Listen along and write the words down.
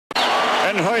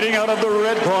And hiding out of the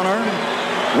red corner,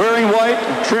 wearing white,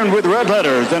 trimmed with red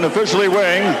letters, and officially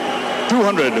weighing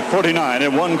 249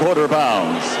 1/4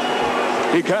 pounds.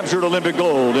 He captured Olympic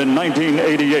gold in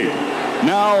 1988.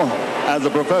 Now, as a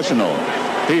professional,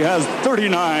 he has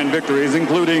 39 victories,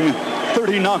 including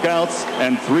 30 knockouts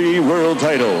and 3 world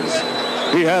titles.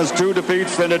 He has 2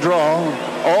 defeats and a draw,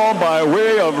 all by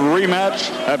way of rematch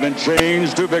have been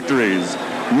changed to victories,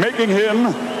 making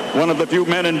him one of the few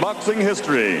men in boxing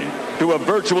history to have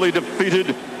virtually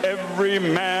defeated every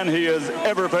man he has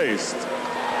ever faced.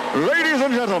 Ladies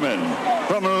and gentlemen,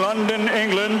 from London,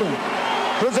 England,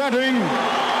 presenting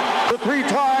the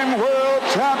 3-time world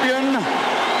champion,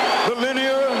 the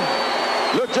linear,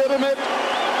 legitimate,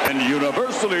 and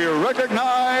universally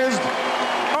recognized,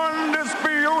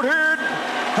 undisputed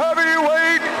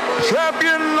heavyweight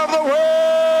champion of the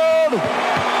world.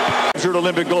 Captured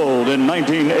Olympic gold in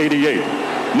 1988.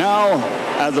 Now,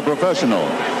 as a professional,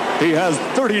 he has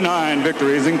 39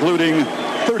 victories, including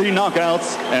 30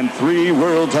 knockouts and 3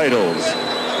 world titles.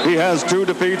 He has 2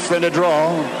 defeats and a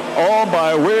draw, all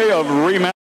by way of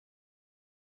rematch.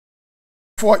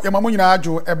 For Yamamuina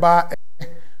Ajo Eba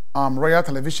Royal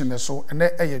Television, so and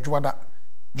a Juada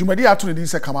Jumadi Atuni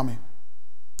Disa Kamame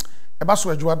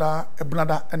Ebaso Juada, a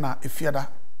Blada, and a Fiada.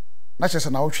 Not just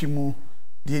an Auchimu,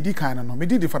 the Edi kind of me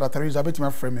did for that Teresa bit my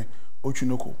frame,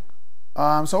 Otwinoko.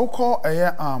 So call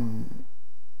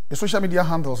the social media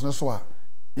handles, no so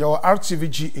your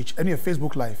RTVGH and your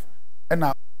Facebook Live, and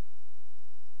now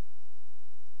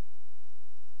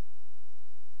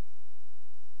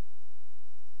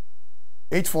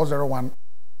 8401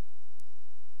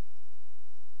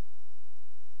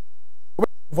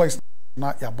 voice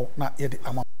na yabo na yedi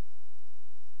ama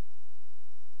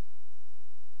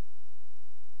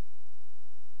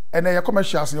and your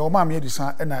commercials your mama yedi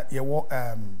san na yewo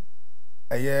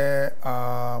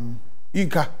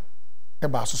inka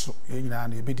eba so ye nyina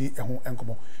na ebedi eho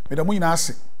enkomo me da mu nyina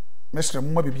ase mesre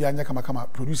mu ma bibia anya kama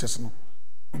producers no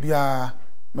bibia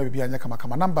ma bibia anya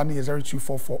kama number ni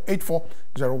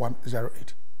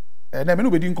 0244840108 na me no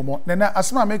bedi nkomo na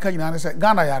asema America nyina ne se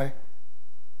Ghana yare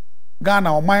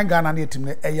Ghana or my Ghana na team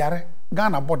ne yare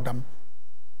Ghana bodam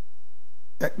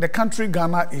the country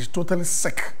Ghana is totally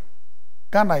sick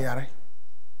Ghana yare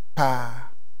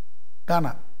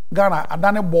Ghana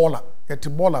adane baller yet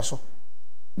baller so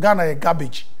Ghana a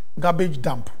garbage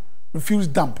dump refuse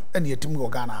dump and yet team go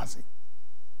Ghana has it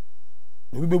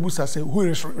we be say who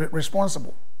is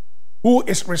responsible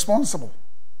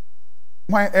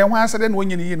my and when I said then when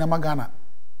you na Ghana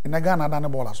in Ghana adane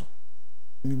baller so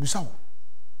we busa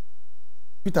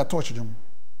Peter touched him.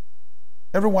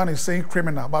 Everyone is saying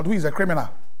criminal, but who is a criminal?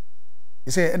 He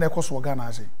say, "And of course, we're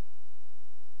Ghana." Say,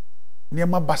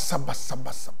 "Niema basa."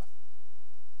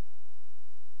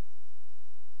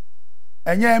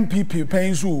 Enya MPP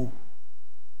penzu.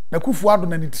 Na Kufuor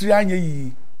na nitiri anya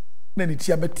yi, na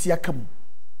nitia betia kam.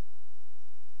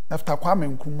 After Kwame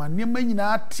Nkrumah, niema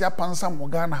nyina atia pansa mo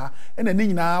Ghana ha, na ne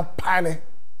nyina pile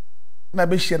na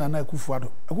be hye na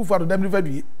Kufuor dem river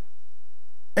due.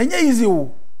 Enye easy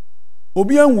o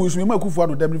obi anwu so me Kufuor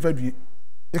do dem fadue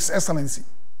His Excellency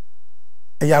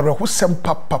eya reko sem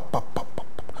pap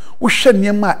wo hwe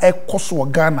niam a ekoso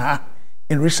Ghana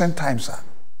in recent times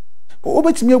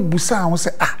obetimi abusa ho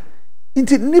se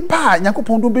nti nipa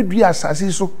Yakopon do bedua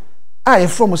asase so e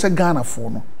from se Ghana fo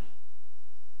no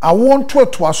I want to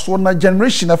aso na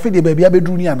generation afi de bia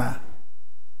bedru ni ana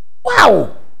wow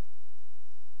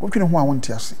wotwene ho a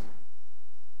wonte ase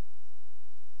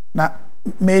na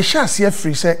me sha se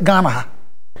free say Ghana ha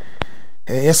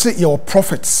yes your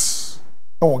prophets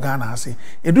o Ghana say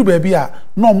edu ba bia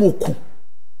no mo ku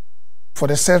for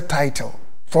the self title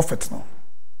prophet no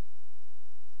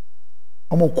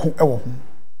omo ku ewo hu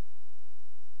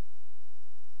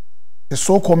the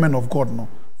so-called men of God no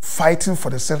fighting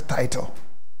for the self title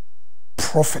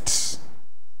prophets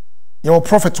your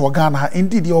prophets o Ghana ha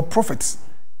indeed your prophets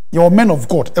your men of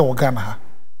God ewo Ghana ha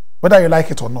whether you like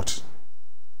it or not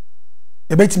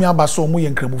ebetimi abaso mu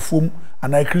yenkramufuom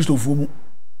ana Kristofuom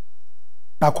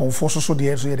na konfo so de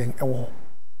eso yeden ewo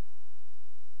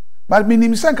but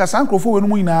minim sanka sankrofo we no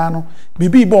mu nyina no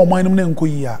bibi ba oman no na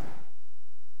nkoyi a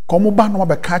komo ba no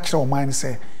ba ka kire oman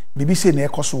se bibi se na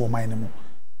ekoso oman no mu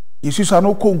yesu sa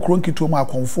no ko nkro nkito mu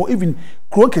akonfo even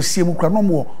kro kesie mu kra no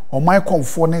mu oman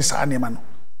konfo ne sa ne ma no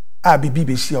a bibi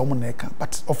be sia omo na eka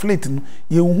but of late no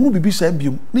ye hu bibi sa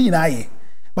biom ni nyina aye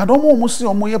but omo say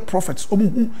omo ye prophets omo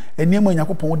hu eniema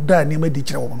Yakopon da eniema di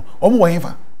kire wo no omo wo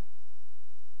hefa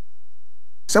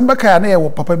semba ka na ye wo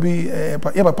papa bi ye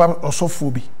papa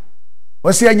osofo bi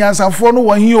wasi anyansafo no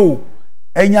wo hi o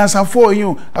anyansafo hi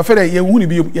o afere ye hu ni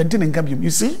bi ye ntine nka bi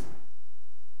you see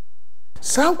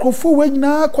Saa nkrofo we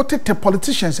nyina kotete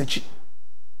politicians echi.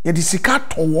 Ye di sika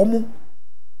to wo mo.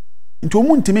 Nti wo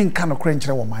mu ntimi nka no kra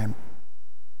nkyere wo man no.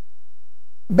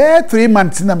 Be 3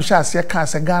 months na mhya ase ka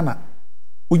ase Ghana.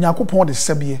 Onyankopon de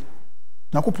sebie.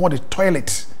 Onyankopon de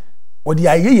toilet. Wo di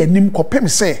aye yanim kopem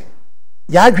se.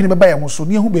 Ya adwene beba ye ho so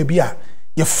ne hu ba bi a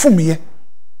ye fumye.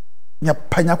 Nya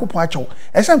panyakopon achew.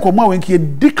 Ese nkomo a wenki ye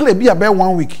declare bi a be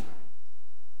 1 week.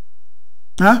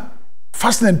 Huh?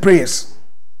 Fasting and prayers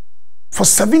for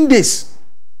 7 days.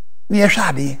 Ni ye hwa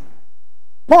ade.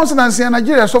 Once na say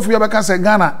Nigeria so for you be say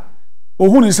Ghana.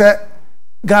 Ohunu say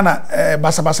Ghana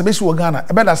basa besi wo Ghana.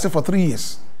 E be last for 3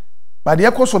 years. But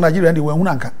the course of Nigeria dey wen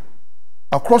anka.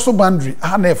 Across the boundary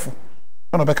ahanefo.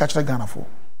 Ono be catch Ghana for.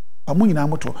 Amu nyina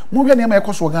moto. Mo hwe ne ma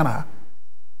ekoso Ghana.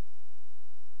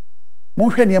 Mo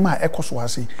hwe ne ma ekoso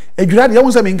ase. Edwura de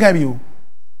won say me nkan bi o.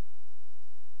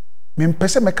 Me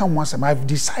mpese me kan won say I've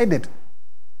decided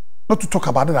not to talk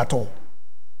about it at all.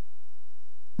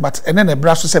 But and then the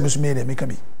brass say me so me dey make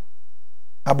me.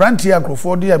 Abranti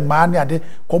agrofo de ma ne ade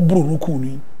ko buru nuku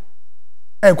ni.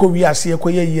 E ko wi ase e ko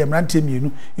ye ye mrante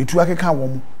mienu etu akeka wo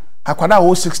mu. Akwada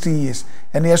o 16 years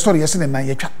and ye story yes ne nan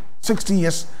ye twa 16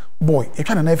 years boy e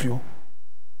twa na na afio.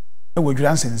 E wo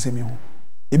dwura nsense mi ho.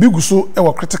 Ebi guso e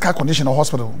wo critical condition of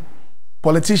hospital.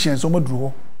 Politicians o moduru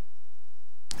ho.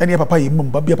 Ene papa ye mum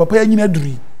ba bia papa ya nyina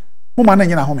duri. Mo ma na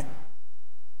nyina home.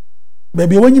 Ba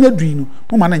bia wa nyina duri no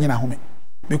mo ma na nyina home.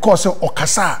 Because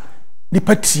okasa ni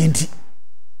patie nti.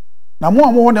 Na mo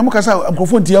amo ne mo kasa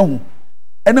amkrofo nti ahu.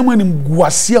 Ene mo anim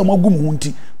guase a mo agum ho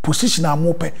nti position a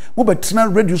mo pe mo betena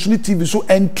radio so ni TV so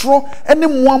entro ene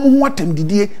mo amo ho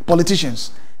atemdidie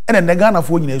politicians. Ene ne Ghana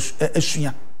fo nyina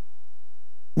asua.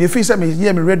 Me fi say me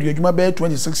ye me radio adwuma be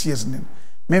 26 years nin.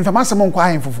 Me mfama sem nkwa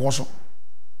ahemfofo so.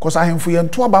 Cause ahemfo ye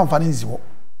nto aba mfa ne nzi ho.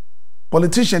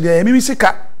 Politician dey emi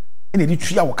sika ene di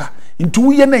twia woka.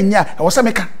 Ntu ye na nya e wo se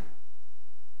meka.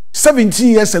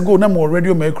 17 years ago na mo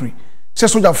radio mercury. Se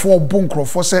soja for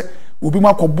bonkrofo se obi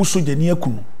makobu soja ni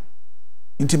akunu.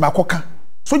 Nti makoka.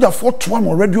 Soja for to am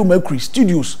radio mercury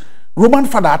studios. Roman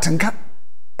father atenka.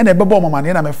 Ene bebo mama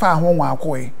ne na me fa ho nwa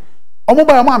akoe.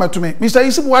 Omoba ma meto me Mr.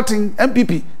 Isibu Watin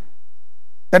MPP.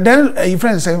 And then a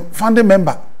friend say founding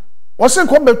member. Wase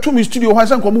ko betu mi studio ho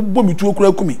say ko mo bo mi tu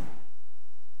okura kumi.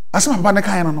 Asema papa ne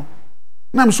kan no.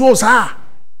 Na me so sa.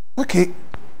 Okay.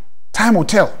 Time will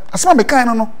tell. Asema me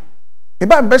kan no.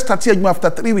 Eba best start here after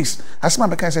 3 weeks. Asema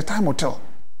me kan say time will tell.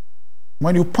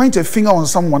 When you point a finger on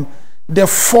someone, the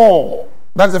four,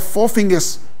 that's the 4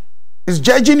 fingers, is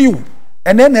judging you.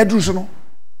 And then edru no.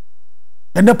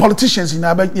 And the politicians in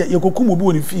Aba Yakokumo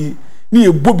bo ni fie ni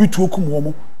e bobi tu okumo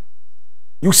mo.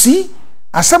 You see?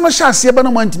 Asema sha ase ba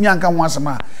no man timi anka ho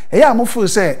asema. E ya mo feel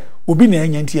say obi na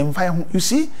enya ntie mfa ho. You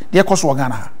see? De koso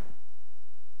Ghana ha.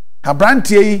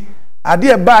 Abrantie yi ade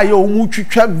e ba ye omu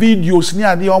twitwa videos ni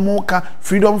ade omu ka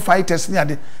freedom fighters ni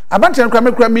ade. Abrantie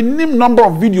kra minim number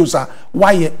of videos are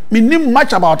why minim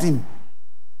much about him.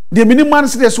 The minim man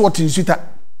say so what in suita.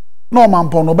 No man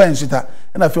pon no ba in suita.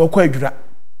 Na fe okwa adwura.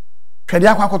 Hwede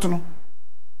akwakoto no.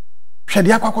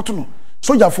 Hwede akwakoto no.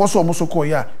 Soja force omo so ko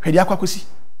ya, hwede akwakosi.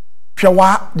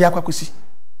 Hwewa de akwakosi.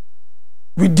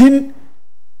 Within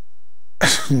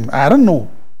I don't know.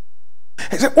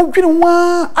 Ese odwene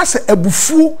wa ase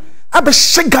abufuo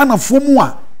abehye Ghana fo mu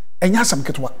a enya asam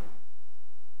ketwa.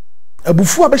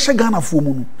 Abufuo abehye Ghana fo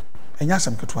mu no enya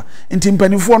asam ketwa. Nti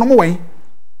mpanifo no mo wen.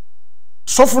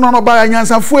 Sofo no ba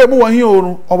anyansafo e mo wan hi o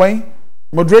no, owen.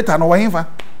 Moderator no wan fa.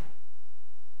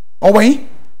 Owen.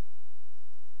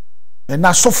 And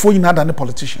na sofo yin ada ne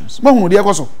politicians. Mahunu de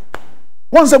ekoso.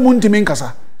 Once muntimi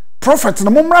nkasa. Prophet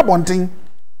na momra bonten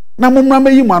na momra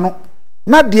mayi mu ano.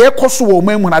 Na de ekoso wo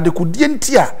mamu na de kodie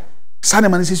ntia. Sane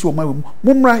man sisi wo mamu.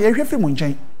 Momra ye hwefe mu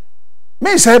nchen.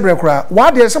 Me sai brekura,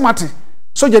 wa de semate.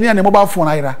 So jani ane mobile phone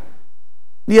ayira.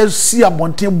 Ne ye si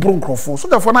abonten bro nkrofo. So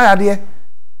therefore na ya de.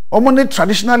 Omo ne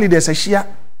traditional leaders ahia.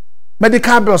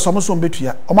 Medical bills omo so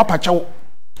mbetua. Omo pachawo.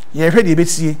 Ye hwe de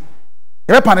betie.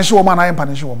 Ye punish wo man na ye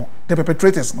punish wo mo. The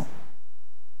perpetrators no.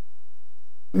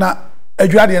 Na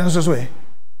adwua de no so e.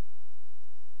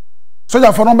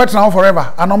 Soja for no better now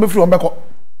forever and no be free on beko.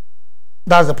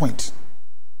 That's the point.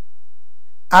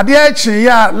 Ade achi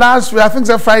ya last week I think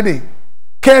it's Friday.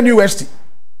 KNUST.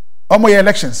 Omo ye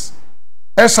elections.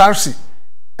 SRC.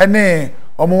 Ene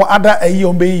omo ada ayi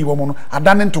ombe yi wo mo no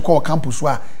adane ntoko campus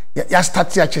wa ya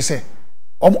start ya chese.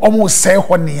 Omo say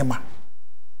ho niema.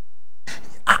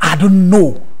 I don't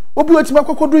know. Obi wetima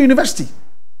kwakodo university.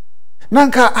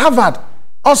 Nanka Harvard,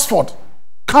 Oxford,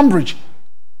 Cambridge,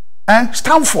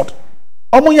 Stanford.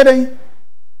 Omo yeden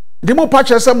Demo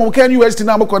patch some can university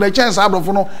na moko the chance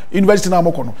abrofo no university na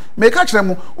moko no. Make catch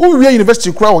them who we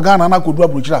university kura Ghana na ko do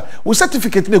abrochira. We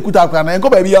certificate na kuta akra na enko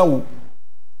ba bia wo.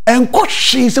 Enko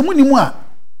hwe se muni mu a.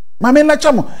 Ma me na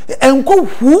chamo enko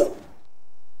hu.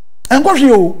 Enko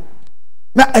hwe o.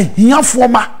 Na ahiafo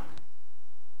ma.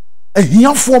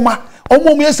 Ahiafo ma.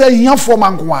 Omo me say ahiafo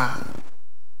ma nko a.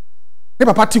 Ne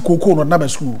papa ti koko no na ba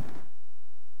school.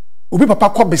 Obi papa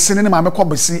kwa bese ne maame kwa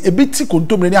bese ebi ti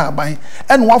kontomre ne aban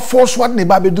ene wa force what ne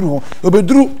ba beduru ho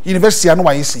obeduru university anu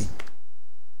wa yesi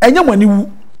enye mani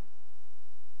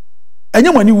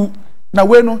wu na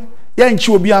we no ya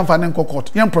nchi obi amfa ne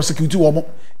court ya prosecute wo mo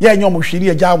ya enye omo hwiri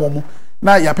ya wo mo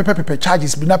na ya pepe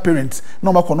charges bi na parents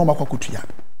na makwa kotua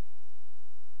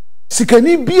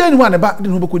sikani bia ni wa ne ba de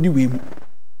no bekodi we mu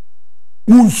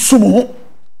munsum ho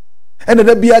ene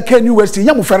da bia ka university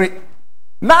nya mo fere.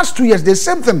 Last 2 years, the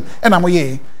same thing, and I'm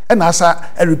here, and as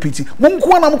I repeat it.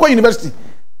 Munkuana Mko University.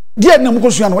 Dear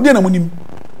Namukosuano, dear Namunim.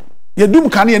 You do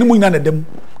canny and moon at them.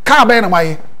 Car ban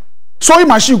my sewing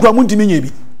machine, Munti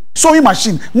Minabi. Sewing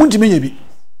machine, Munti Minabi.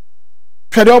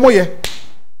 Fedomoye.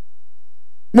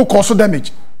 Mukoso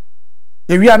damage.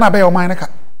 If we are not by your mind,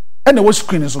 and the was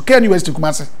screen is okay, University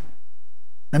Kumasi.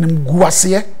 And him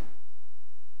Guasia.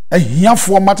 A young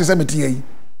format is MTA.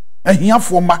 A young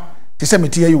format is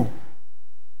MTA.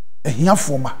 A here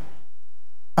former.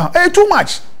 Too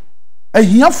much. A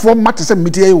here format is a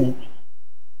media.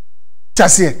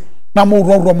 Chassis. Now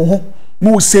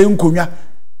more saying Kunya.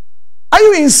 Are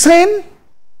you insane?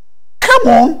 Come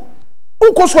on.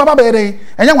 Who goes for a baby?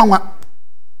 And young one.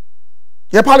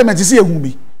 Your parliament is here,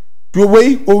 Humbi. To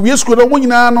away, or we school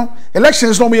on no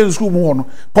elections no mere school more.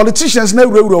 Politicians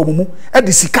never road at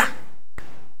the Sika.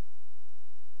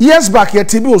 Years back, here,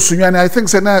 Tibu Sunya, and I think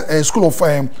it's a school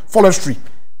of forestry.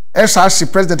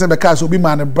 SRC president because obi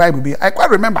man bribe be I quite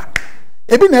remember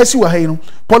ebi na esi wa ha no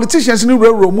politicians ni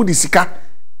rewro mu di sika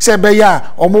se be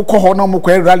ya omo kɔ hɔ na omo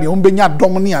kɔ rally omo benya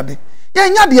dom ne ade ye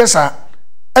nya de esa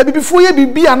ebibifo ye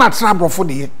bibia na tra brofo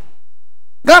de ye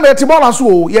Ghana ti bola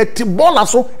so o ye ti bola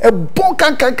so e bon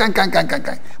kan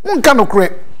mun kan no kre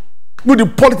mu di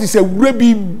politics e wura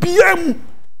bibia mu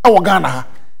awo Ghana ha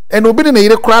and obi ne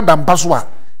yire kra da mpa so a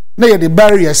na ye de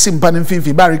barrier simpa ne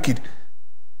mfimfi barricade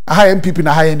a high MPP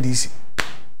na high NDC.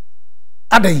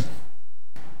 Adai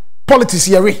politics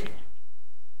yere.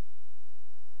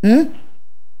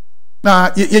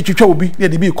 Na ye twitwa obi ye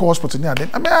de be call hospital near them.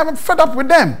 I mean I'm fed up with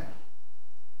them.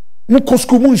 Mu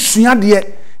kosku mu nsua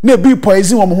de na be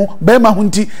poison wo ho be ma ho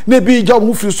nti na be job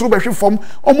ho firi soro be hwe fom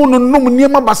omo no nom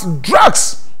niema bas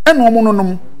drugs and omo no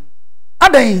nom.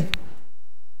 Adai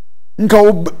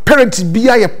nka parent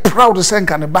bia ye proud to say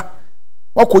nka ne ba.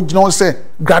 Wako gina say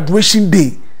graduation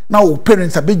day. Now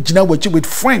parents are big jina with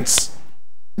friends.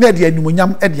 Na de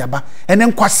animonyam e de aba. Ene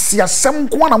nkwase asem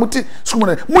ko na muti school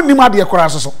na munnim ade ekora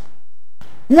so.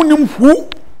 Munnim hu.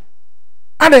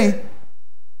 Aden.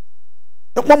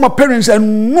 Mama parents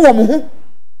anu wo mo ho.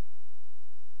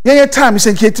 Ye time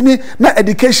se nketimi na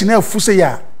education na afu se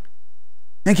ya.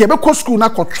 Nke be ko school na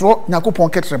kotro nyakopon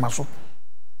ketrema so.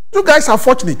 You guys are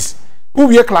fortunate. Who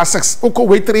we class 6, okay,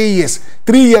 wait 3 years.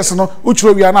 3 years no,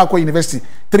 uchro we are now university.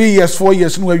 3 years, 4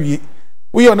 years no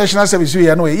we on national service we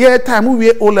are no. Yeah, time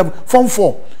we O level form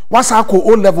 4. What's our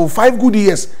O level 5 good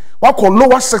years. What call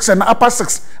lower 6 and upper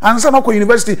 6. And some of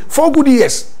university 4 good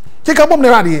years. Take a bomb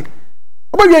there.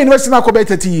 But we are university now for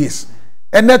 30 years.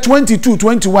 And then 22,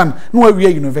 21 no we are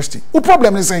university. What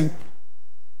problem is saying?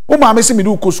 Oh mama say me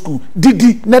do go school.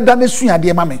 Didi neda ne sua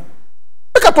de mama.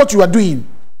 Look at what you are doing.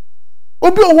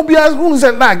 Obi who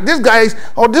said like this guys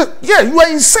or this, yeah, you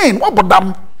are insane. What about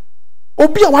them?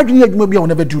 Obi why do you will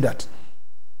never do that?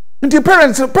 And the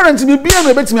parents be be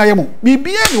bet me ayemo. Be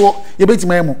you bet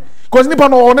me ayemo. Because nipa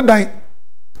no on die.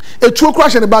 A true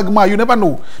crash in the bag ma you never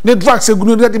know. The drugs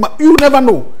you never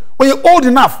know. When you're old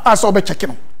enough as obe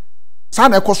checking.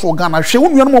 Sana e koso Ghana hwe wo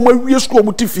nua no mo awie school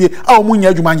mo tifie a o mo nya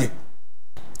adwuma nye.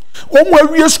 O mo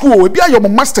awie school e bia yo mo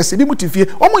masters e bi mo tifie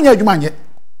o mo nya adwuma nye.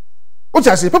 What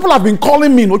I say, people have been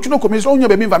calling me. Otwinoko me so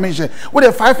be me information. What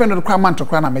the 500 crown man to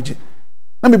crown ameje.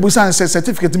 Na me busa say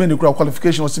certificate me no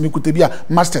qualification was me kuta bia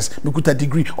masters, me kuta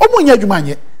degree. Omo nya adwuma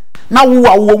nye. Na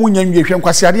wo mo nya nwie hwe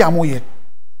nkwase ade amoye.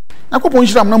 Na kopon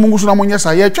hyiram na mungu so na monye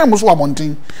sa ye twa mo so wa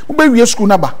monten. Wo ba wie school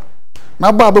na ba.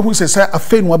 Na ba hu se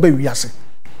afa nu aba wi ase.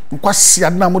 Nkwase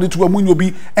ade na mo de to amunyo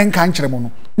bi enka nkyere mo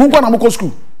no. Mungu na mo ko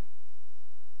school.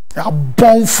 Ya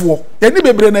bonfo. Ya ni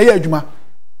bebre na ye adwuma.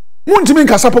 Muntimi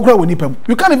nkasa pokra woni pam.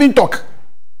 You can't even talk.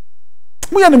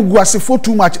 Muyanim guasefo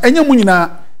too much. Enye mu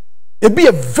nyina ebi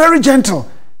a very gentle.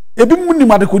 Ebi munnim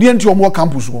adekodi enti omo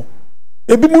campus wo.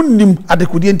 Ebi munnim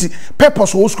adekodi enti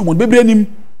purpose wo school mo bebre nim.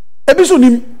 Ebi so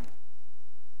nim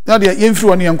na de yemfiri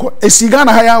woni enko esi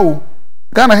Ghana ha ya o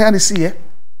Ghana ha ne sie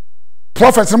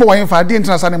prophets no wan fa de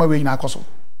international ma we nyina akoso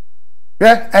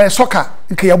soccer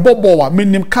nke ye bobo wa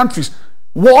minim countries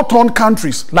war-torn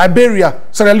countries Liberia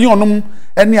Sierra Leone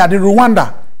ene ade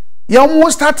Rwanda ye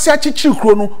almost start sia chichi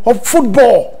kro no of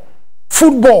football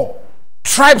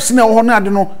tribes na ho na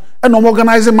ade no ene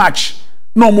organize match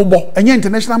na omobo enye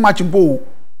international match mpo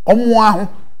omo aho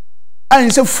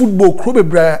ayin say football kro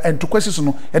bebra entokwesi so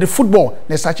no ye de football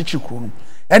na sa chichi kro no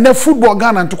ene football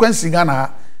Ghana ntokwansi Ghana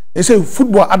ha e say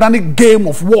football adani game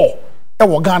of war e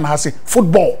wo Ghana ha say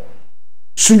football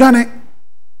Sunyane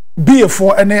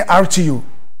BA4 and RTU.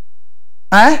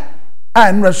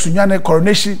 And Sunyane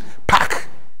Coronation Park.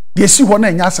 They see one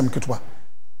and Yasam Kitwa.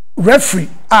 Referee,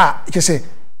 you say,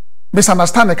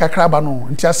 misunderstand the Kakrabano,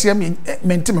 and Tiasiam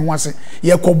maintain once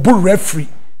ye ko bull referee.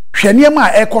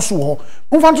 Shaniama Echo Suho.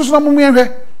 Move on to some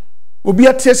women will be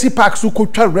at TSC Park so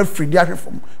could tell referee the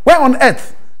reform. Where on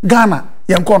earth, Ghana,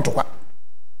 young Contoa?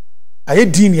 I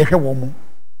dean ye woman.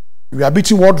 We are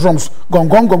beating war drums. Gong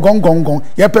gong gong gong gong gong.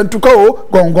 Yepen to go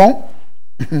gong gong.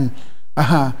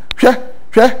 Aha. She.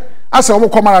 Asa omo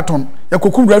ko marathon. Ye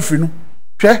koku referee no.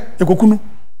 She ye koku no.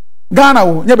 Ghana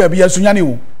o nya ba bia sunyane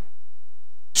o.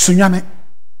 Sunyane.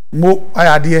 Mo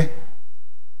ayade.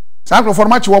 Sa ko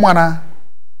format wo mana.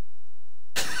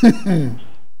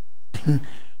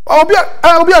 Obi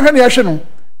ahwe na ye hwe no.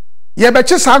 Ye be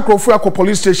che sa akrofo akọ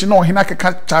police station na ohina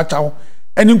keka cha cha ho.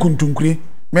 Eni nkuntunkure.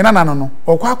 Menana no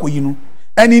okwa akoyi no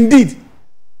and indeed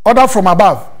order from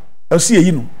above I see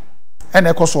yi no and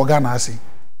ekoso Ghana ase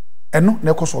eno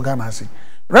na ekoso Ghana ase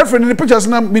referee the pictures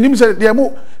na minim say dey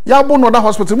mo ya bo no other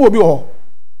hospital mo obi ho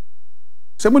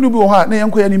se mo ni obi ho ha na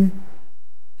yenko yanim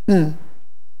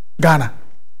Ghana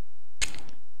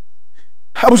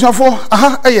abusafo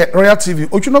Royal TV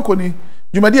Otwinoko ni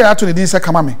jumadi ya ato ne din se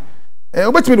kama me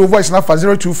obetimi the voice na for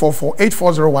 0244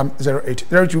 840108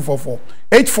 0244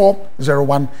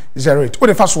 840108 o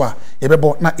de fa so a ye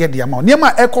bebo na ye de ama niam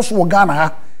a ekoso wo Ghana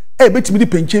ha betimi di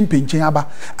penchen aba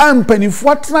ampanifo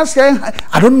atena se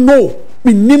I don't know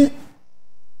minim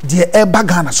de eba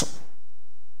Ghana so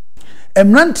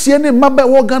emrantie ne maba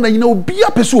wo Ghana yina obi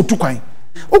apese otukwan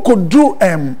okodru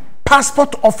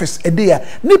passport office edea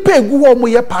nipa egu wo mo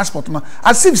ye passport na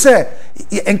as if say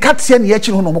enkatie ne ye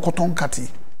chi no mo koton kati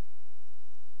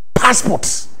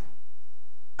passport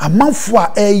amanfo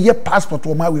a eye passport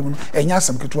wo ma we mu enya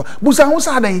asem ketua busa ho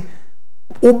sa dan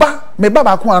oba me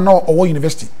baba ko na owo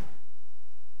university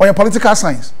or political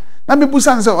science na me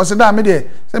busa say o se da me de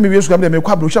say me we school me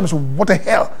kwa brocha me so what the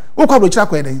hell wo kwa brocha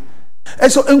kwa den e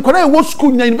so enkwara wo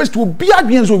school na university wo bia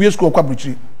adwen so we school kwa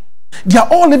brochi they are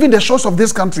all living the shores of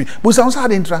this country busa ho sa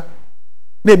dan tra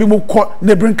na ebi mo ko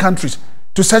neighboring countries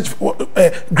to search for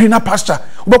greener pasture.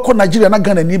 Ubako Nigeria na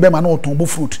Ghana ni be ma na otonbo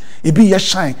fruit. Ebi ye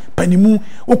shine panimu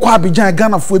ukọ Abidjan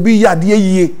Ghana fo ebi ye ade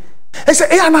yiye. E say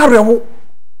e na rewo.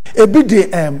 Ebi de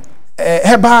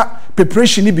herbal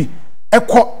preparation ni bi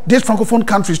ekọ these francophone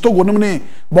countries Togo no ne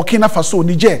Burkina Faso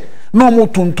Niger no mo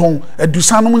tonton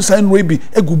edusan no nsan no ebi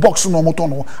egu box no mo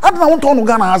tonno. Adena won tonno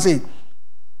Ghana ha say.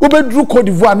 Obedru Cote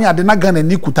d'Ivoire ni ade na Ghana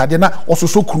ni kuta de na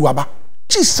ososo kuru aba.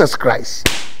 Jesus Christ.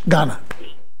 Ghana.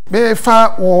 Be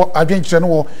fa or adventure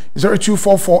no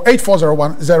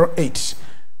 0244840108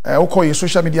 call your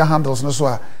social media handles no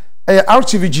so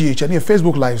RTVGH and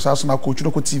Facebook live so na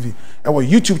Otwinoko TV our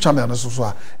YouTube channel no so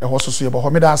a so so ye bo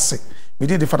me da ase me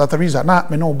dey the Father Teresa na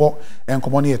me no bo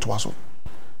enkomo ne eto aso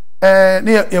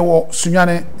ne ye wo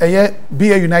sunyane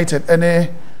BA United and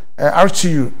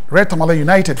RTU Red Tamale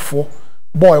United for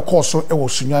boy course so wo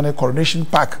sunyane Coronation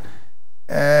Park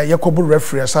Yakobu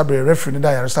referee sabre referee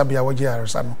da ya sabe ya waje ya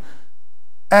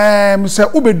no se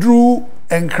ubedru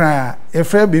enkran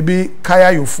efe bibi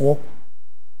kaya yofo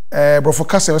brofo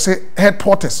kase se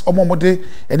headquarters omomode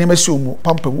enemasi omu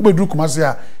pampam ubedru kumase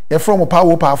a ye from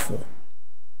power powerful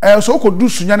so ko du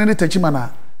sunyane ne tachima na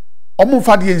omo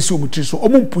fa de ensi omu tri so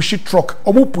omo pushi truck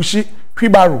omo pushi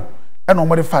hwibaro e no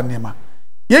omode fa nema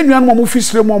ye nuan mo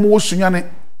fisire mo wo sunyane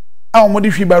a omode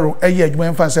hwibaro eye adwuma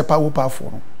enfa se power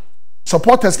powerful no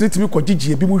supporters need to be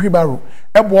kojiji ebi mu hwibaro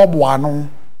ebobo ano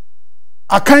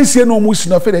akansie no mu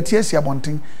sino fe de tiesi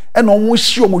abonten e no mu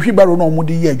hye omu hwibaro no mu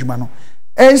de ye adwuma no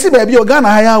ensi ba bia Ghana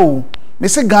ha ya o me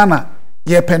se Ghana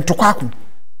ye pentokwaku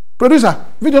producer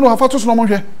video no ha fato so no mo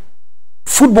hwe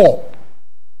football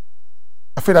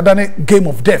afi da dane game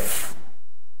of death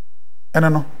ene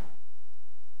no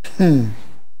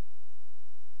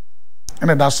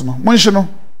ene da so no mo hye no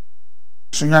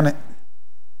sunyane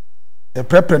e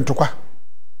prepare kwa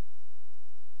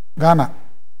Ghana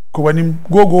ko wanim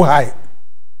go high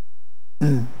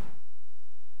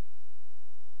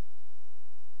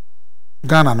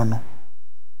Ghana no.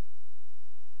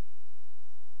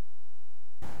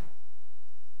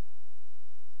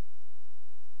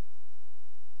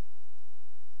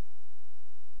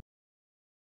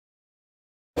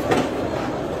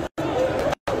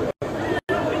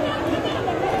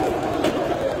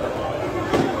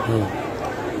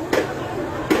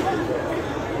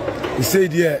 He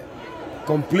said, yeah,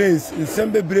 complaints in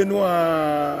some bebre no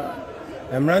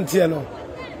emrantie no.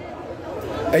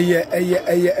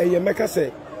 Eye make say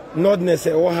nordness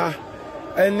e wo ha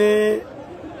any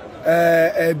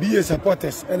BA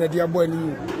supporters and the boy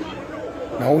ni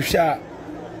na wo hwa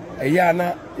eye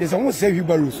na is almost say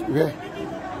Huberus we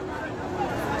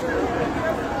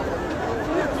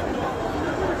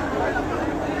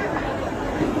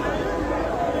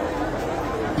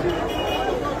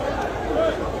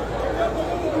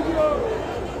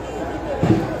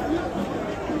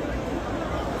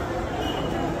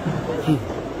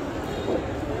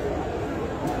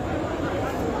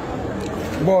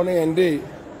born and they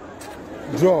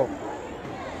draw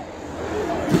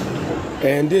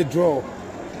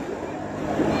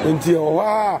until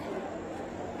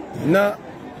na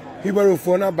Hebrew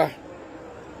for naba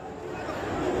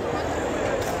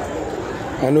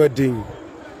ano ding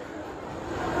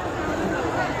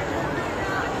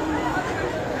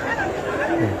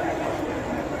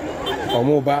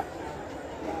omoba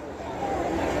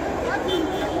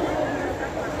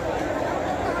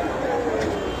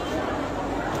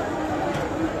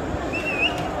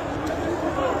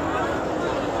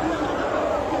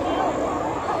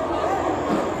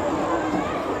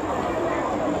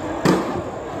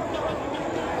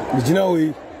Mijina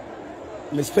we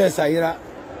me space ayira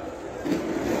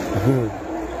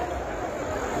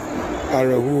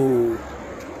arahu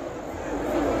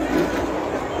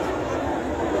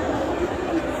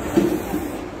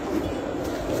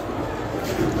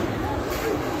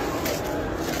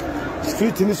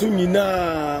street ni so nyina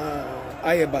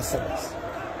aye basabas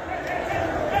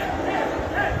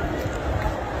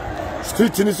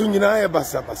street ni so nyina aye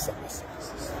basabas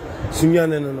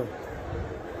sunyane no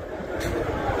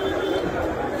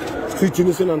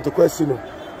Street so nanto kwesi no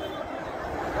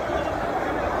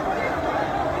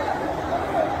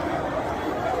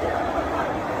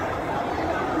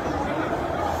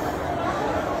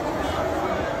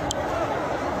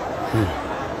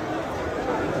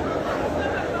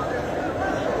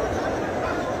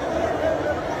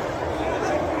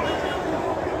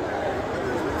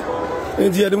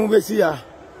Endi ade mu besi ya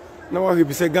na wa hwe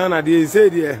bi se Ghana de se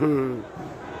de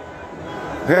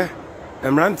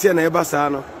emrantie na eba saa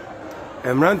no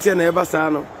emrantie na eba saa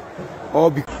no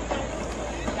obi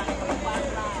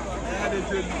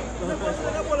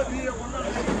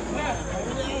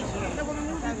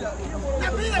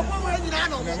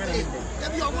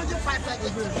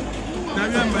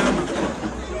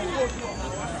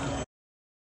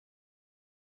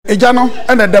Ejano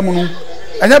ena damu no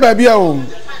enya ba bia o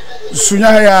sunya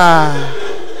ya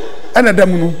ena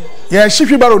damu no ye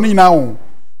hwehwe baro ni nyina o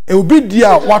e obi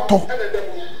dia wato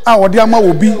a wode ama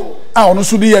obi a ono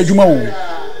so de adwuma wo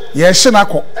ye hye na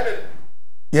kɔ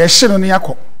ye hye no ne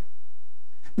yakɔ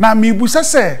na mibusa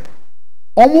sɛ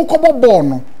omu kɔbɔ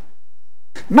no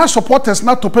na supporters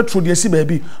na to petrol de asi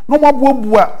baabi no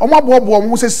maboabua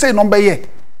omu sɛ sei no bɛyɛ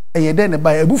ɛyɛ dɛ ne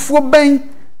ba abufuo bɛn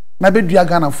na bedua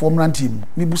Ghana fo mranti mu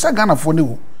mibusa Ghana fo ne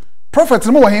wo prophet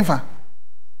no wo henfa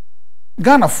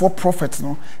Ghana fo prophet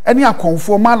no ɛne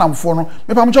akonfo malamfo no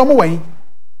mepam kye mo wo hen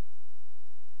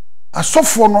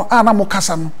asofo no ana mo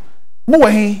kasa no mo wo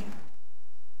hen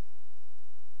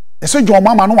ese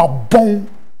jomama no wabon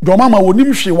jomama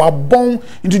wonim hwe wabon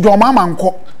nti jomama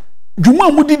nkɔ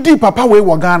dwuma mu didi papa we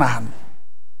wo Ghana ha no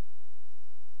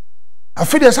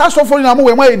afide sa asofo na mo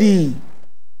we ma edi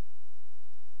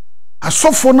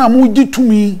asofo na mo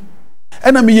gitumi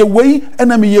ena me ye wei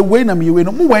na me ye wei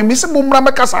no mo wo me se mo mra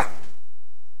mekasa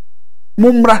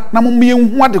mo mra na mo me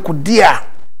hu ade ko dia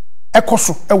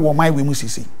ekoso e wo mai we mu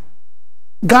sisi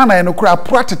Ghana eno kura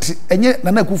pratete enye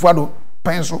Nana Akufo-Addo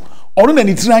penso ono na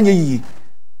nitira anya yi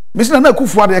mesi Nana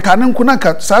Akufo-Addo e ka ne nko na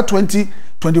ka sa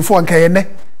 2024 nka ye ne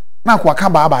na akwa ka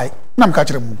baabai na mka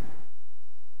kire mu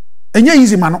enye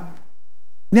yizi ma no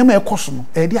nema ekoso no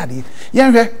e di ade ye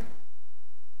hwe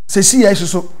sesi ya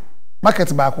isoso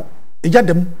market baako eja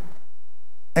dem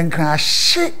enkra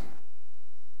hye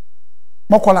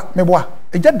mokola meboa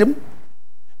eja dem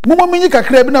mo menyi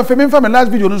kakra bi na fe memfa me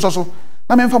last video no so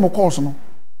na memfa mo calls no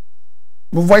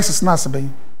mo voices na asebe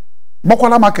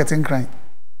mokola market enkran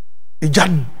eja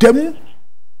dem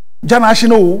jana ahye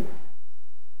no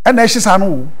e na ehye sa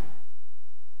no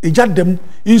eja dem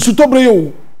insutobre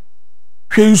yo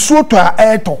hwe nsuo to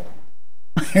a eto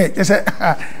yese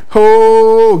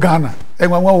ho Ghana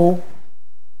enwanwa wo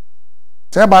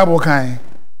say Bible kan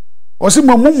o si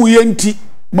mamumu yenti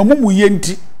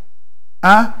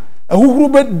ahuhuru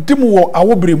be dimu wo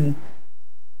awobremu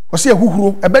o si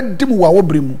ahuhuru ebe dimu wo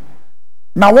awobremu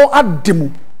na wo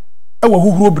ademu e wo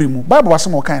ahuhuru obremu Bible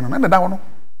wasem o kan no na da wo no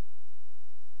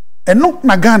eno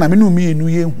na Ghana me no mienu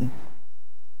ye hu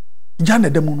ija na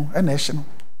demu no e na ehye no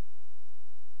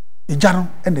ija no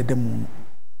e na demu no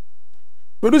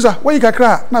producer wo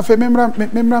yikakra na fe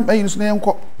memram ayin so na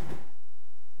yenko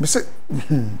me se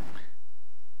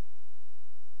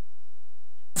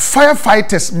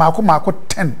firefighters mako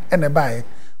 10 ene bae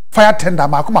fire tender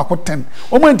mako 10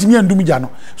 omo antimi andum ja no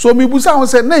so me busa ho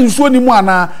se na nsuo ni mu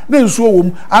ana na nsuo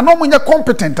wom ana omo nya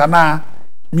competent ana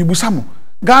me busa mo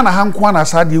Ghana hanko ana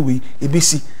asade we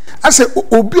ebesi ase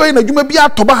obi oyi na dwuma bi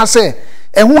atoba ha se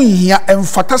ehun hia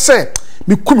emfata se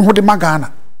me kumi ho de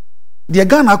magana de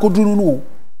Ghana akoduru no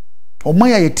oman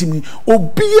ya yetimi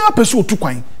obi a pese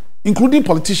otukwan including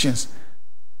politicians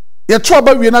ye to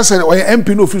aba wie na se oye MP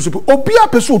no office obi a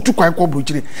pese otukwan ko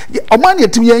brochire oman ya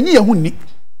yetimi ya nyi ehun ni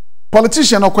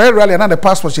politician okoye rally na the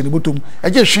passport she ni botom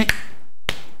eje hwe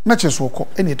na cheso ko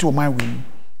ene eti oman we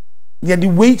ye di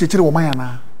we chechire oman ya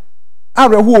na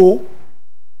arewo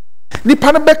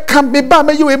nipa no be kan be ba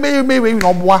me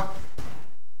no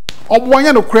oboa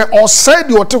nya no kre o say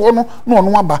di ote ho no na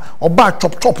ono aba oba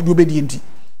chop di obedi enti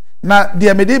na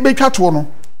de me de betwa to no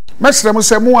mesrem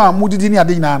se mo a mudidi ni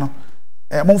ade nyina no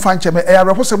mo mfa nche me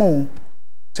arewo se mo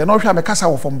se no hwa me kasa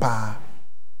wo fom ba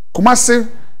Kumase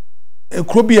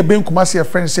krobi e ben Kumase e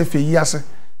friend se feyi ase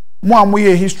mo a mo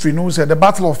ye history no se the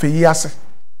battle of feyi ase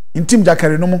intim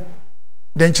jakare no mo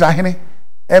de nchira hene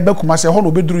ebe Kumase ho no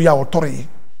obeduru ya otore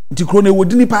nti kro na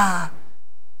ewodini pa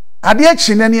ade a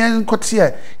chi na ne enkote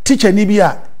e teacher ni bi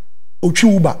a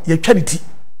otwi uba ye twaniti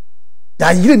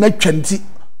ya yire na twaniti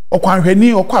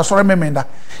okwanhwani okwa asore memenda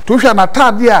to hwa na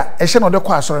tade a ehye no de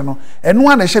kwa asore no eno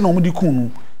a na ehye na omudi kun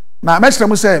no na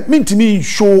mesrem se mintimi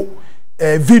show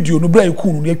video no bra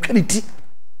kun no ye twaniti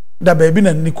da baabi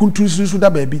na ne kuntu su da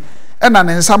baabi e na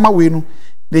ne nsa ma we no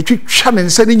de twitwa ne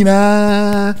nsa ni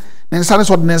nyina ne nsa ne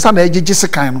so de nsa na egege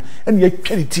sekan no e ne ye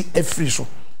twaniti afiri so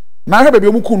na hwe baabi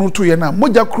omukun no to ye na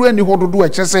moja kru ani hododo a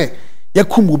kyese ye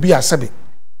kum obi asebe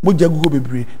moja gugo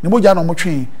bebre ne moja na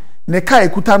omotwe ne kai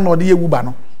kuta no de ye wuba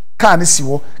no ka ne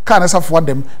siwo ka ne safo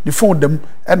dem ne phone dem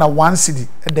e na 1 cedi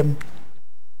dem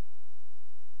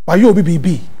ba yo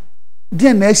bibi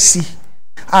de na asi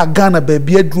a Ghana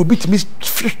baabi aduro bitimi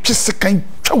twese kan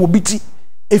twa wo biti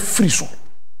efiri so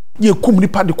ye kum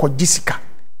nipa de kɔgisika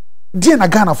de na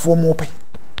Ghana fo mo pe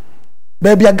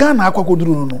baabi a Ghana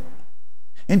akwakoduru no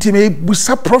nti me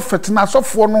busa prophet na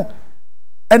asofo no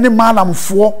ene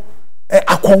malamfo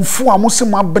akonfo a mo se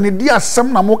mo abenedi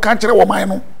asem na mo ka kire wo man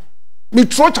no me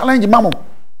tro challenge mamo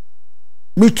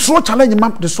me tro challenge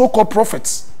mam the so called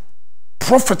prophets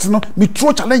no me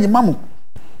tro challenge mamo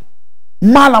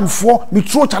malamfo me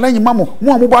tro challenge mamo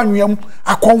mo amoba anwam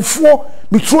akonfo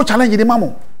me tro challenge de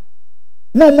mamo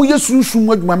mo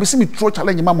yesunsun adwuma me se me tro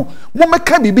challenge mamo mo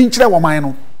meka bibi nkire wo man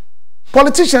no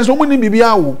politicians wo ni bibi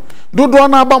awo dodo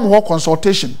na aba mo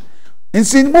consultation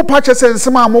nsin mo patche sense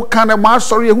ma mo kan ma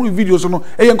sorry ehunu videos no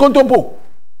eye nkontompo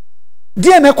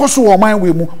die na ekoso wo man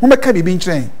we mu mo meka bibi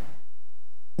nkire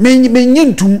me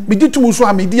nyintum me ditum so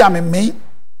a me di amemme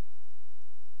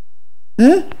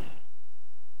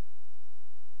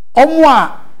omo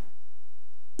a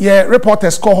ye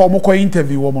reporters call ho mo ko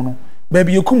interview wo mo no ba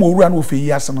bi yekum owura na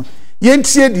ofeyi ase no ye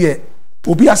ntie de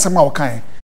obi asem a wo kan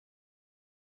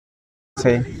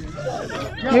say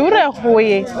me wura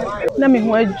hoye na me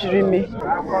ho adwiri me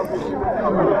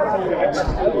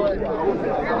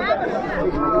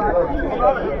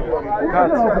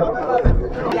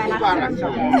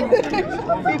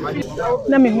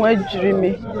na me ho adwiri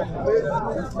me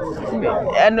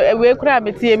we kura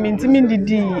me tie me ntimi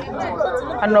ndidi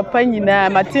anopa nyina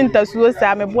matinta suo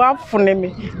sa me bo afone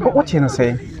me what you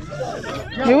say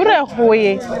me wura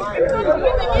hoye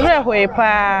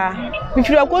pa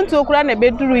bifiri akontu okura na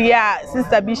beduru ya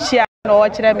sister bi hia na o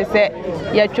kire me se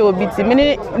ya twa obiti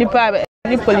me ni pa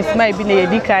ni policeman bi na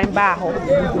yedi kan ba ho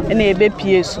na ebe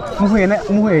pie so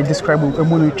mu he describe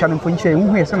emu no twa no ponche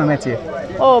mu he se na nete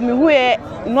oh me hu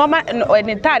normal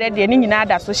ni tare de ni nyina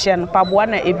da so hia no paboa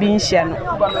na ebi nhia no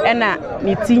e na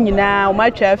ni ti nyina o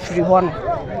ma twa afiri ho no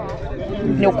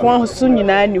ne ko so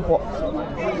nyina ni ho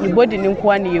ni body ni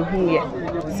nko na yehu ye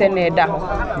se na eda ho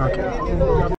okay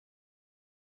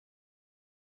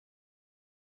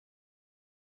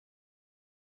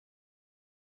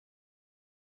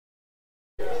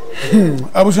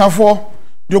abusafo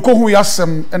de ko hu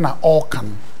yasem na all kan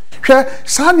hwe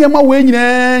sa niam we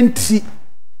nyina nti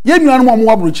ye nuanu mo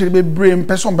wabro chiri bebre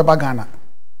mpeso mbeba Ghana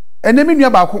ene me nua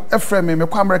ba ko efre me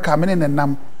kwa America me ne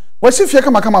nenam wasi fie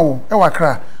kama kama wo e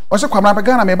wakra wasi kwa America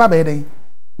Ghana me ba be den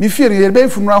me fie ne be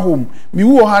funura home me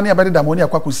wu ha ne abede damoni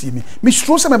akwakosi me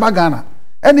stro se me ba Ghana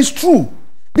and it's true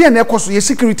dey na ekoso ye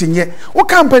security nye wo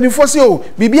company for say o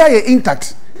bibia ye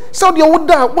intact so dey wo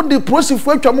da wo dey process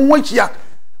for atwa mo hwachia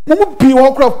mo bi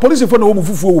wo kra police for na wo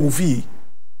mufufuo wo mufie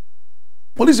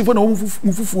police for na wo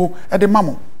mufufuo e de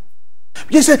mamo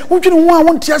ye say wo twene wo a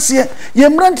wo ntia se ye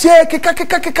mrantie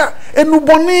keka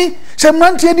enuboni se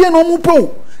mrantie dey na mo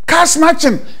po car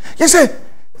snatching ye say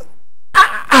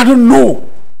I don't know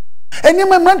eni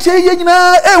mrantie ye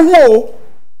nyina ehwo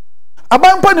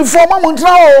abampa ni fo mamo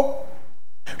ntra o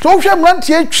so hwe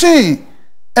mrantie twi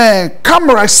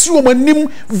camera si o manim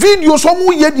video so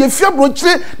mu ye de fia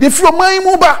brochire de fia man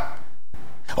mu ba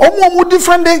omo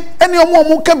different day ene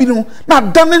omo ka bi no na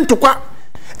dan ntokwa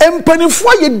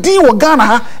empanifo ye din wo Ghana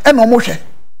ha ene omo hwe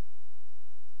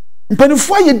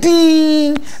empanifo ye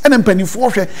din ene empanifo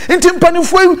hwe enti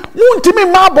empanifo mu ntimi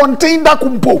ma bonten da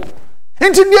kumpo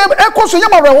enti ne ekoso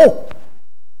yamare ho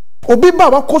obi ba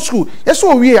ba ko school yes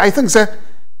o wie I think say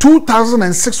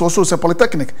 2006 or so say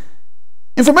polytechnic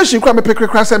information kura me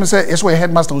pekrekra say me say yes we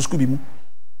headmaster of school bi mu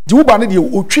di wo ba ne de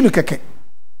o twi no keke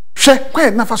hwe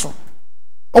kwa na fa so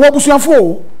omo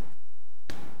busuafo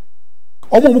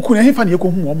omo mu kuna hefa ne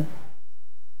ekohu omo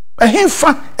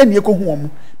hefa ene ekohu omo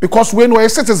because we know a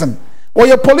citizen or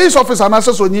a police officer na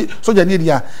so ni soja ni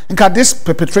dia nka this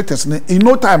perpetrators in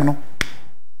no time no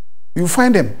you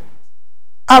find them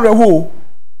areho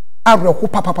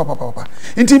papa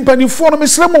inti mpanifo no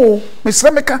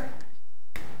mesremeka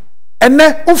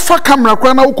ene ufa camera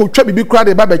kra na ukotwa bibi kra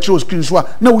de ba ba kire screen so a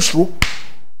na usuro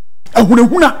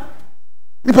ahunahuna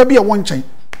nipa bia won chen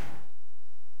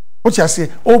what you say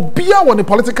obia won the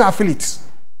political affiliate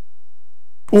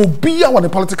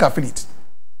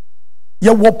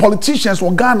ya wo politicians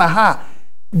wo Ghana ha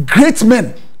great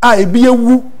men a ebia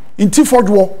wu inti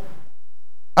fodwo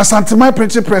Asante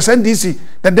Prince Press NDC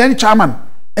the then chairman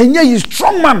enye yi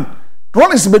strong man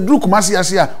Rollins bedru kumasi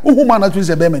asia uhuma na twin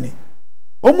se be mani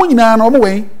omo nyina na omo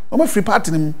wen omo free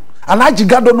party nim alaji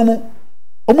gado no mu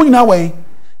omo nyina wen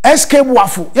SK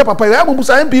Buafo ye papa ye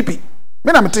abubusa MPP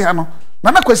me na mete ha no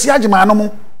na kwasi agema no mu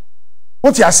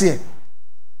what you say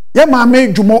ye ma me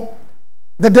djumo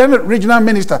the then regional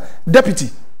minister deputy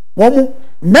womu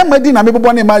memma di na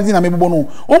mebebo na ma di na mebebo no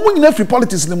omo nyina free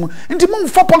politics nim nti mo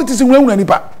for politics nwuna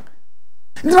nipa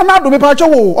nti na do me pa cho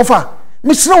wo ofa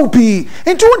misra upi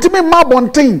nti wonti me ma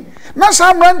bonten na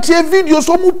sa mrantie video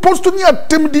so mu post ni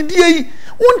atem didie yi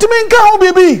wonti me nka ho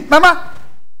bebi nana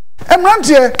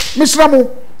mrantie misra mu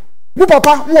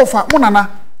papa mu ofa mu nana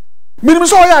minim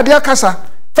so ya de akasa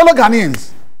fellow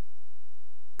Ghanaians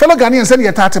say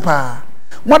ye tate pa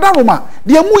modaroma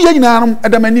de mu ye nyinanum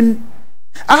edamanim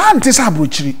aha nte sa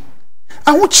abrochiri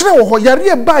aho kire wo ho yare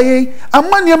e baye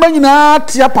amane ma nyina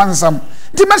tia pansam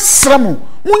nti mesra mu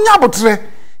munya botre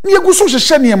ni eguso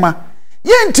hehye niema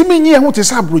ye ntimi nyi ho te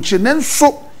sa abrochiri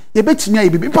nenso ye betimi aye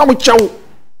bibi pa mo kyewo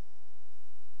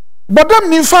bodam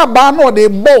ni fa ba na de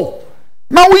bo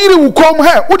na wo yiri wo kom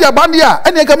he wo de abande a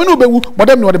ene ka me no bewu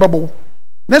bodam ni wo de bebo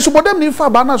nenso bodam ni fa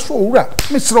ba na so owura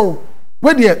mesra wo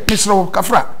we de mesra wo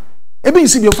kafra ebi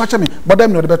nsi bi o fa che me bodam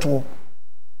ni wo de beto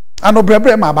ano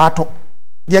brebre ma ba to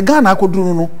de Ghana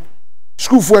akoduru no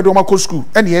school fo edo makọ school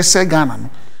ene ye se Ghana no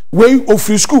we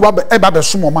ofri school ba be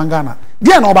so mo man Ghana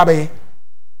de na oba be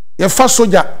ye fa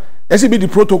soja ese bi di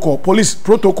protocol police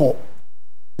protocol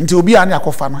nti obi ani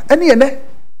akofa no ene ye ne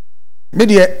me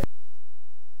de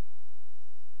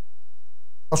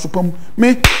asupam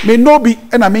me no bi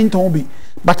ena me nton bi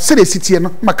but say the city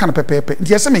no maka na pepepe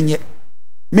nti ese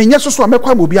menye so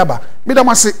amekwa mo bi aba me da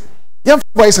mase ye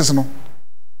voices no.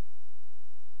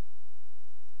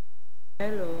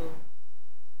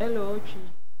 Hello,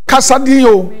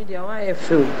 Kasadio. Media, why I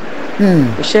feel?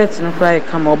 The shirts no cry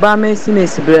come Obama see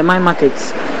my market.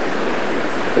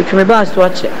 Which me best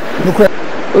watch it.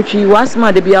 Which you was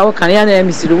my de biawo kan ya na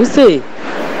misiri we say.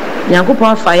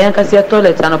 Nyankopon fa yan kase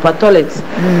toilet and upper toilet.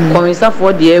 Komisa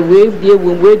for the we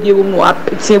no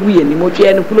apete we ni mo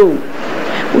twa no flow.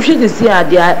 We should see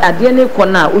ade ne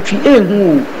kona otwi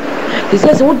ehu. He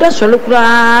says wo da solo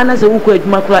kura na se wo ko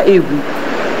adwuma kura ehu.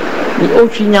 Ni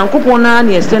otwi nyankopon na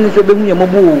na ese ne so be mu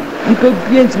yemobo ipe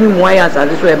bie ntimi mu aya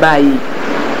asase so e baayi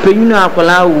penyunu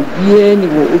akola wo bie ni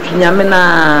wo otwi nyame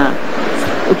na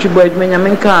otwi boy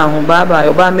nyame nka ho baba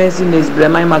oba mensi nes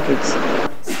bremai market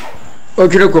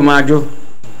otwi ko majo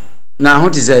na ho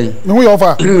ti sai me ho ye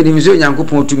ofa ni mi so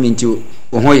nyankopon tumi nti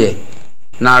wo ho ye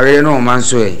na are no man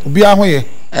so e obi a ho ye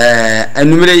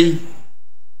enumere yi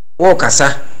wo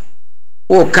kasa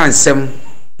o kan sem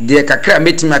de kakra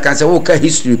metimi kan se o ka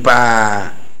history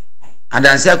pa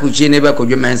adanse akuchi ne be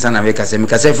kodwo mensa na me ka se me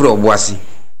ka se frɛ oboase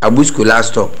abusco last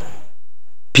stop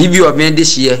pb of me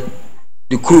this year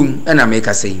the krum na me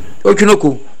ka se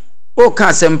Otwinoko o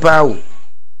kan sem pa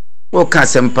o kan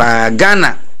sem pa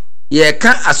Ghana ye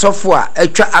ka asofo a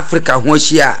atwa Africa ho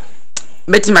ahia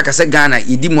metimi ka se Ghana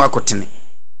yidi mu akotene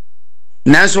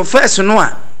nanso first no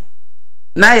a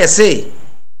na ye se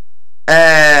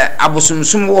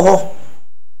abosumsum wo ho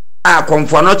a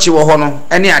konfo no chi wo ho no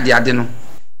ene ade no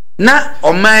na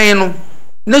oman no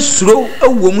na suro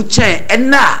awom chen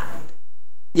ena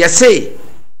ye se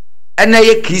ena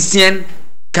ye Christian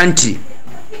country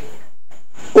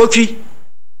Otwi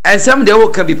ensam de wo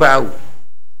ka bi pa wo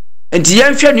enti ye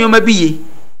nhwe nioma bi ye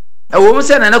awom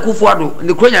se na kufu ado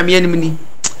ne kronyame anim ni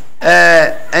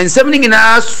ensam ni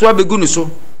ngina so abegu no so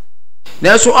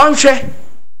na so onhwe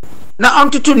na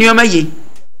ontutu nioma ye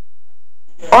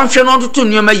onhwe no ontutu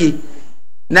nioma ye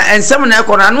na ensam na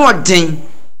ekona no odin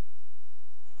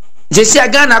jesi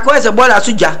Ghana ko ese bola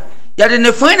suja ya de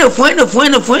ne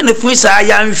fuen sa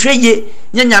ya nhwe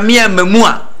ye nyame amamu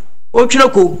a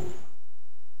Otwinoko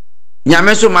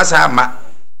nyame so masa ama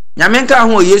nyame nka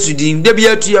ho Yesu din de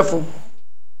bia tuefo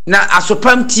na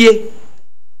asopam tie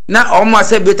na omo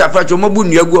ase beta facho mabu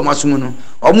nuagu omasom no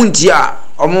omo ntie a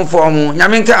omo fo omo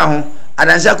nyame nka ho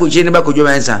adanse akochi ne ba kodwo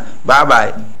mensa bye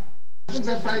bye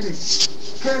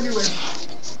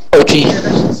okay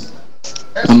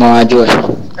mama joy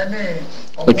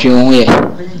Otwinwe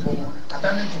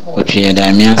Otwinwe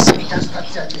damias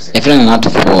efren na to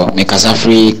for me kasa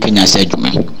free Kenya se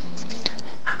djuma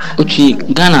Otwi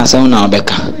Ghana sa na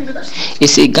obeka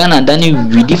ese Ghana dani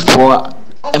widi for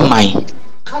emai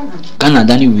Ghana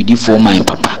dani widi for my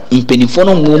papa impenifo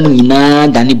no mo nyina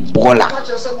dani bola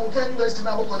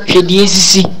hwedi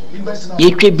esisi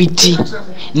yetwe biti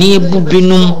ni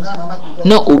ebubinum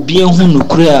na obi ehu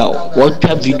nukure a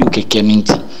wotwa video keke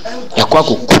minti yakwa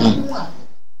kokunu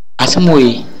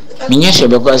asemoye minye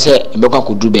shebekwa se bekwa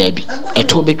kudu baabi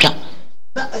eto betwa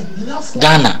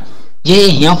Ghana ye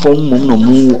hiafo mum no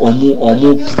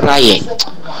mu praye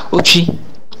Otwi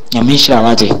nyame hira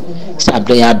wate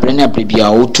sabre ya brena brebia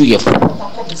o tu yefo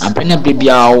abrena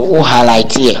brebia o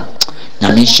highlight ye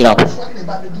nyame hira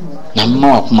nyame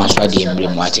ma wakoma so ade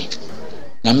embrem wate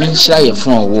nyame hira yefo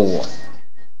wo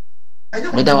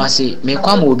meda wase me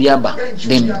kwa ma obi aba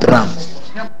dem bram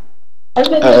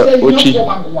Otwi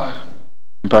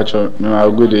mpacho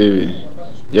me good evening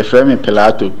ye frame me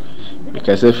Pilato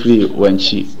because free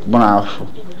wanchi bonafo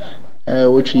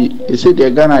Otwi ese de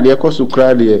Ghana de koso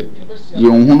kra de ye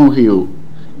nhunu hio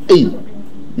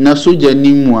na soja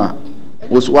nimu a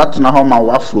was what na ho ma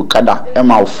wafro kada e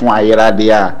ma ofo ayira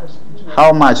de a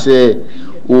how much say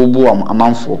obu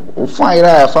amanfo ofo ayira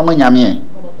ya fama nyame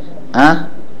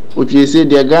Otwi ese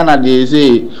de Ghana de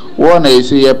ese wona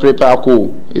ese ye prepare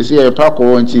ko ese ye prepare ko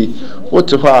wanchi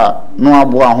wote ho no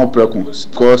abo a ho preku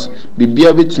because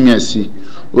bibia betimi asi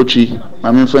Otwi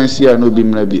mama fancy a no bi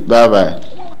mra bi bye bye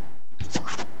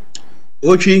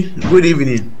Otwi good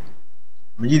evening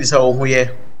me ji disa wo ho ye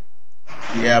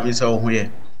ya me disa wo ho ye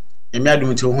emi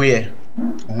adum ti wo ho ye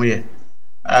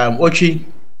Otwi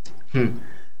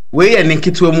we ye ne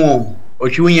kitwa mu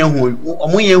Otwi wonye ho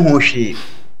omonye ho hwe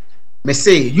me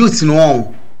say youth no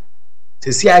on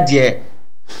se si ade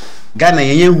Ghana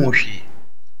yenye ho hwe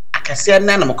akase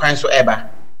na na mkwan so eba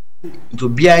nto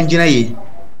bia ngina ye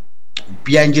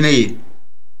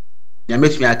ya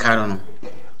metumi aka no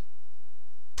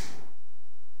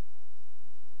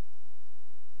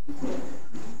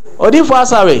Odifo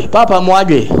asawe papa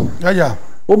moadwe ya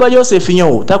Oba Joseph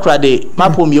nyo takrade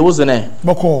mapo mi wozene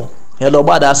boko hello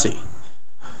bada ase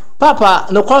papa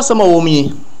no kwasama wo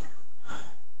mi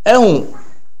ehun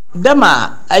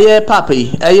dema aye papa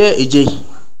yi aye eje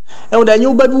ehun da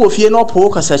nyu babi wo fie no opo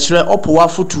kasa kire opo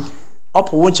wafutu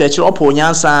opo wo nchekire opo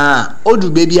nyansa odu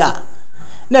bebi a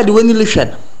na de wani lihwen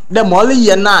de mole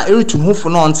ye na eritum hufo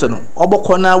no nte no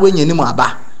obokọ na wenyani mu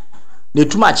aba ne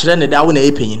tuma kire ne da wo na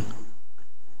epenyin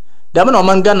da me no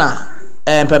mangana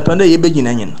pempende ye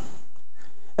begina nyin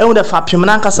ehun da fapem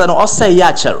na nkasa no osai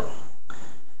ya kyer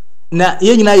na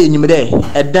ye nyina ye nyimde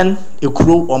eden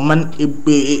ekuro oman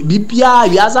bibia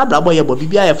wiaza brabo ye bo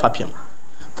bibia ye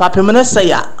fapem na sai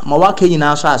ya ma waka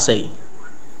nyina so asai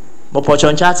bo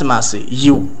pochoncha atmase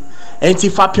yiw enti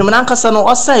fapem na nkasa no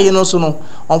osai no so no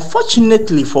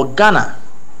unfortunately for Ghana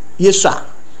yesa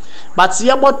but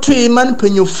ye boto man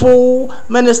panyufo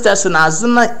ministers na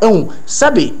azna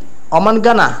sabi oman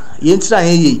Ghana ye ntira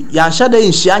ye yansha da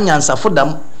nhia nyansa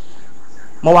fodam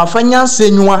ma wafa nyansa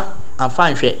enwa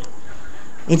amfa nhwe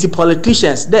into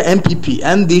politicians the MPP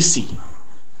NDC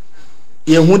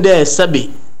ye hu de sebe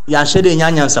ya hye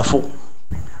nya nyansafo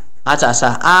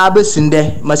atasa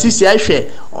abesinde masisi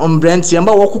ahwe ombrent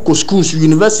yamba wokoko schools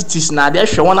universities na de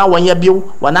ahwe wona wonya biu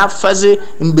wana faze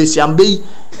mbesiambe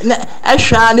na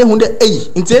ahwa ne hu de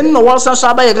ntin no wosa so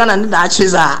abaye Ghana ne da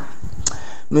achiza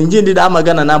menji ndi da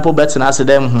magana na po bet na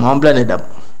asedem ombre ne dam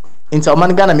nti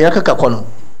oman Ghana me yakaka kono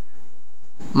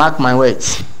mark my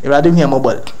words irade hu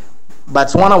mobile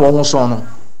but wona wo hu so no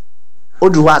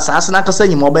odu wa asase na kasa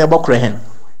nyimo obaye bokre hen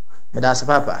me da se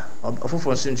papa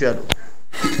ofofo nsintu ado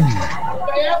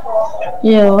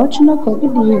yeah, Otwinoko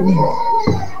good evening.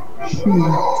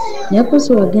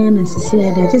 Yakoso wa Ghana sisi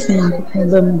ya da tisa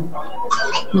yakupomba mu.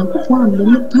 Yakupomba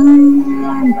mu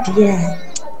pandia.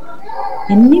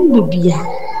 Enimbe bia.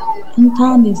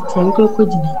 Internet tawiko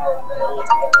kujina.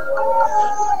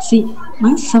 Si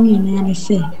masam yana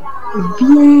se.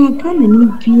 Bia Ghana ni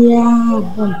bia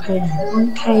bompaya.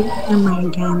 Onkai na my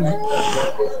Ghana.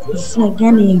 Sisi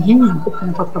Ghana yenye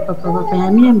yakupomba papa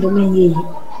ya miambe menye.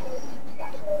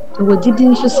 What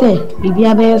didn't you say? Baby,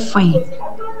 I be fine.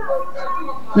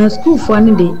 Na school for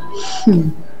any day.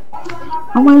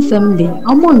 I want some day.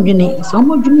 I'm on junior. So I'm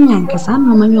on junior and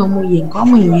Cassandra, my own way.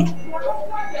 Come in.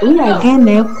 We are again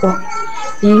there.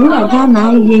 You are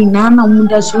Ghana, ye nana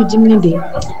munda shooting day.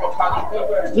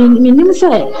 Minim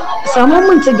say, some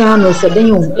moments ago, said they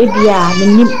own. Ebia,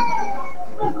 minim.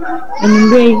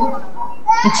 Anyway,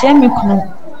 it's a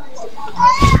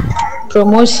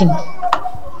promotion.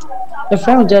 The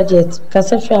friend judges,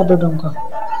 Cassandra Aberdonko.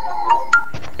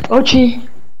 Ochi,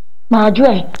 my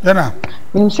joy. Yana.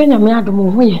 You say you may have to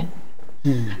move here.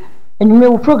 And you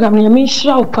may program your mean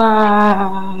shout,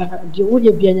 you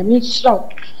would be a mean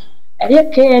shout. And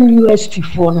yet, KNUST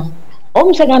phone.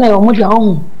 Almost again, I want your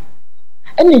own.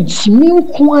 And it's me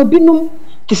who have been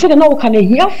to say no can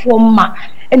hear from ma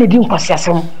and it didn't pass.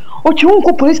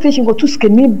 Ochi police station go to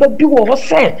skin, but be what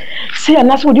say and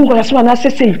that's what you got as one as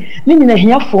say, meaning a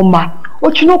here for ma.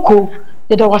 Otwinoko,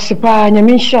 the was a pa,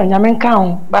 Yamisha, Yamen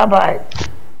bye bye.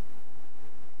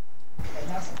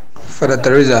 Father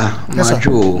Teresa, my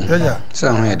jewel,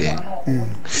 somewhere there.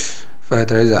 Father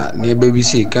Teresa, near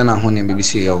BBC, Ghana, honey,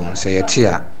 BBC, say a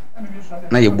tear.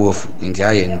 Now you both in the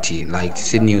INT, like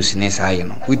see news in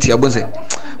SIN. With your boss,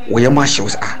 where your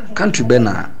marshals are, country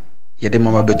banner,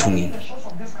 Yadema Betuni.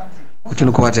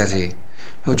 Otwinoko, what I say?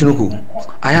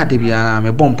 Otwinoko, I had to be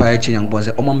a bomb pie young boys,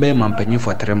 a woman man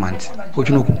for 3 months.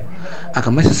 Otwinoko, I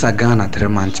can message Ghana 3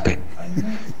 months pay.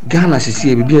 Ghana is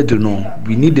here, we don't know.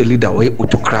 We need a leader way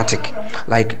autocratic,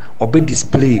 like obey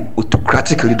display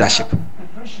autocratic leadership.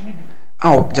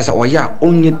 Oh, just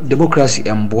only democracy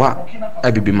and bois,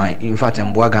 I be my in fact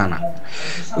and bois Ghana.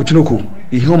 Otwinoko,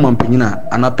 the human penina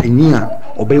and a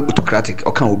penina obey autocratic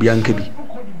or can be unkebi.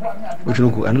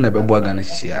 Otwinoko, I don't know bois Ghana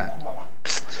is here.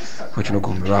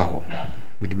 Otwinoko, Raho,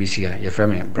 with BC, your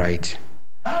family bright.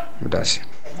 That's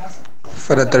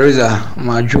Father Teresa,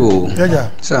 my jewel,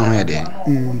 somewhere there.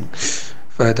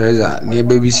 Father Teresa, near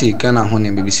BBC, Ghana, honey,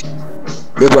 BBC.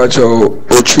 Bebacho,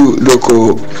 Ochu,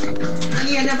 Loko,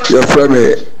 your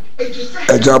family,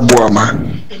 a Jabuama.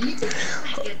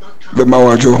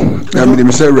 Bemawajo, I mean,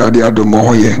 Mr. Radiado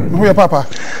Mohoye. Who your papa?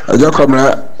 A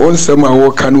Jacomra, on some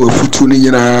walk and with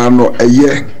Futuni a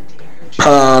year.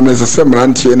 Pan as a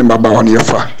semaranti and Maba on your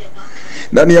fa.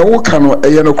 Then you walk a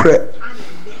yellow crap.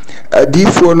 A deep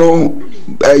for no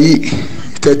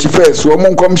 31st,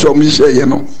 woman comes from Michelle, you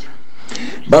know.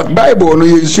 But Bible no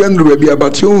you send Rabia,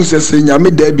 but you say,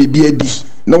 Yami Debbie BD.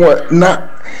 No, na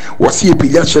was he a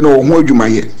pediatrician or more you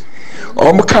may.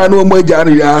 Omkano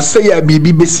Mojani, say a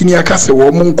baby Bessinia Castle,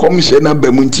 woman commission and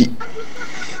Bemunti.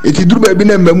 It is do baby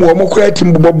name more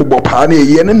creating Bob Pani,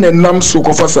 Yen and Nam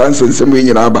Sokofas and some way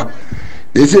in Abba.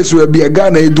 They say, so be a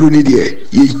Ghana drew Nidia.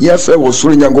 Yes, I was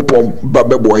swinging and go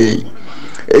Baba boy.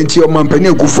 Enti o mampani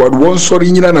Akufo-Addo won sori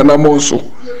nyina na namonso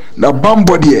na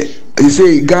bambo de e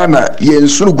say Ghana ye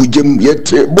nsuru gugem ye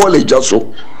te ball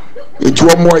ejaso enti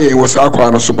wo mo ye wo sa kwa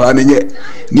no so ba ne nye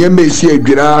ne mesi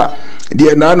adwira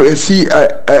de na no esi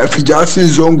afijasi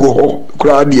zongo ho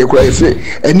kura de kura se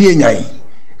eni enyan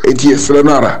enti esre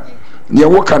no ara ne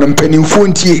wo ka no mpanimfo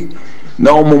ntie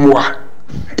na omomwa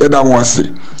ye da ho ase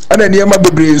ana ne ma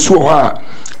bebre nso ho a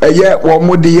eye wo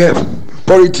mo de ye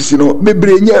politics no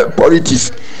bebrenye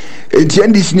politics enti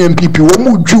ndc ne MPP wo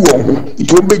mu dwu won ho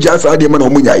enti wo beja sa de ma na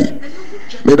wo nyai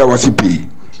me da wasipi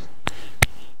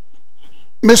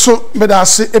me so me da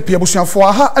se epia busuafo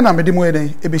aha na me de mo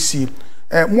eden ebesi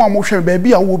mo amohwe ba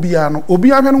bia wo bia no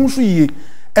obi ahwe no so yie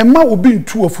emma obi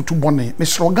ntu afutu bone me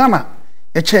sro Ghana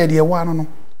e che de wa no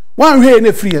wan hwe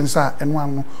na free ensa eno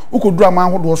an no ukoduru ama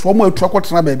hodo so mo atu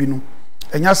akotena ba bi no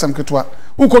enya asem ketwa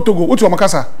ukotogo uti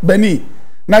omakasa bani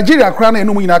Nigeria kra na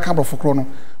enu mu nyina ka brofo kro no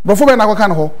brofo be na kwa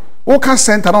kan ho wo ka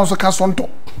center na so ka sonto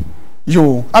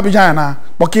yo Abidjan na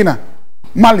Burkina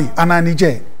Mali ana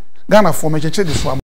Niger Ghana for me cheche de so